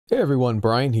Hey everyone,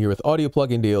 Brian here with Audio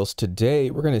Plugin Deals. Today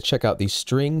we're going to check out the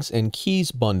Strings and Keys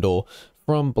bundle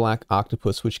from Black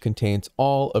Octopus, which contains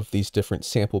all of these different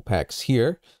sample packs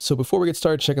here. So before we get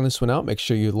started checking this one out, make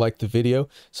sure you like the video,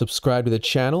 subscribe to the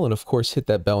channel, and of course hit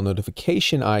that bell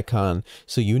notification icon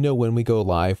so you know when we go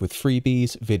live with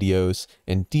freebies, videos,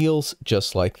 and deals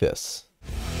just like this.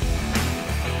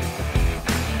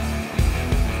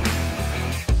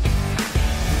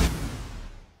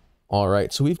 All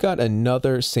right, so we've got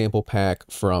another sample pack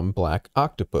from Black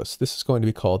Octopus. This is going to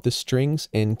be called the Strings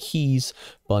and Keys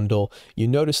bundle. You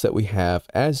notice that we have,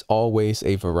 as always,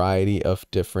 a variety of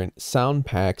different sound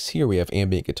packs. Here we have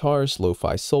ambient guitars,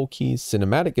 lo-fi soul keys,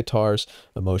 cinematic guitars,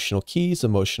 emotional keys,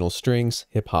 emotional strings,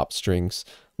 hip-hop strings,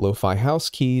 lo-fi house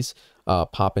keys,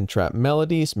 pop and trap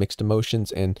melodies, mixed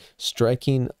emotions, and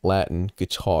striking Latin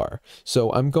guitar.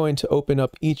 So I'm going to open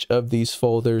up each of these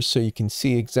folders so you can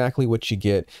see exactly what you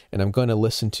get, and I'm going to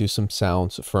listen to some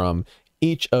sounds from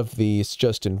each of these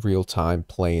just in real time,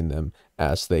 playing them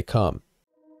as they come.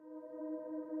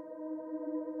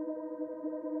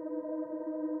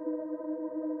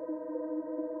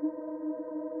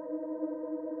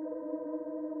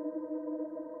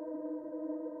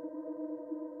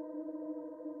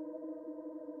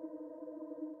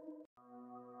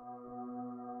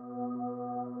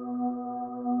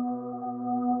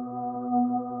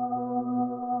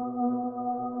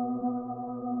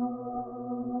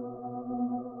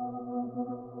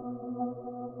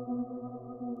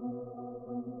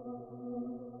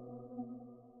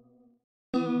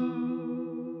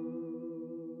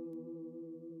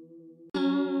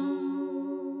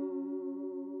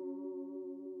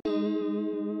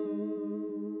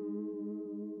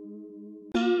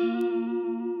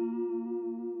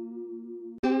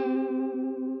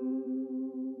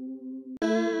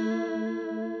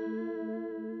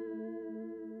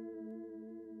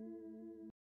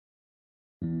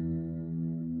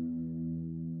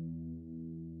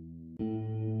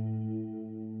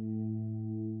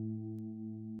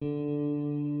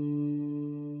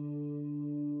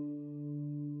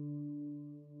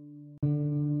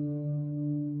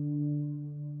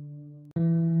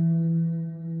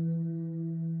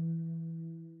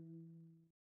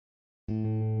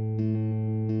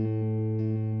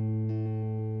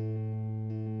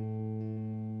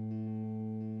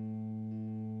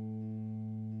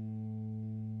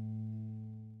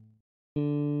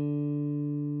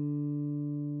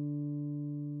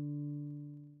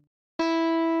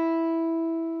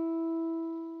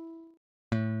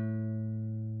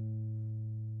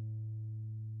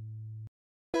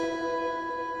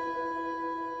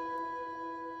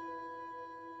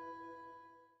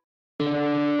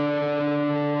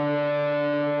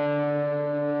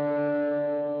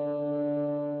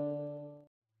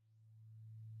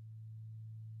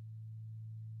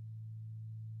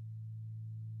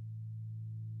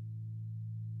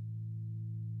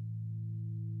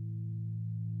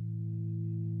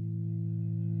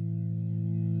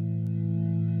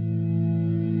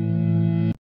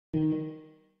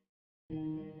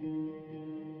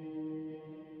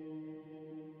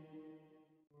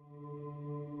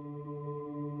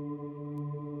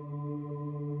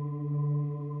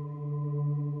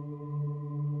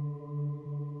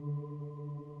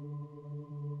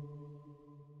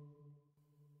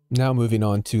 Now moving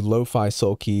on to lo-fi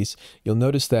soul keys, you'll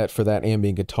notice that for that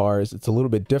ambient guitars, it's a little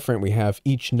bit different. We have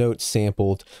each note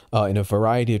sampled in a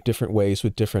variety of different ways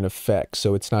with different effects,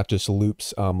 so it's not just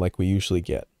loops like we usually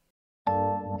get.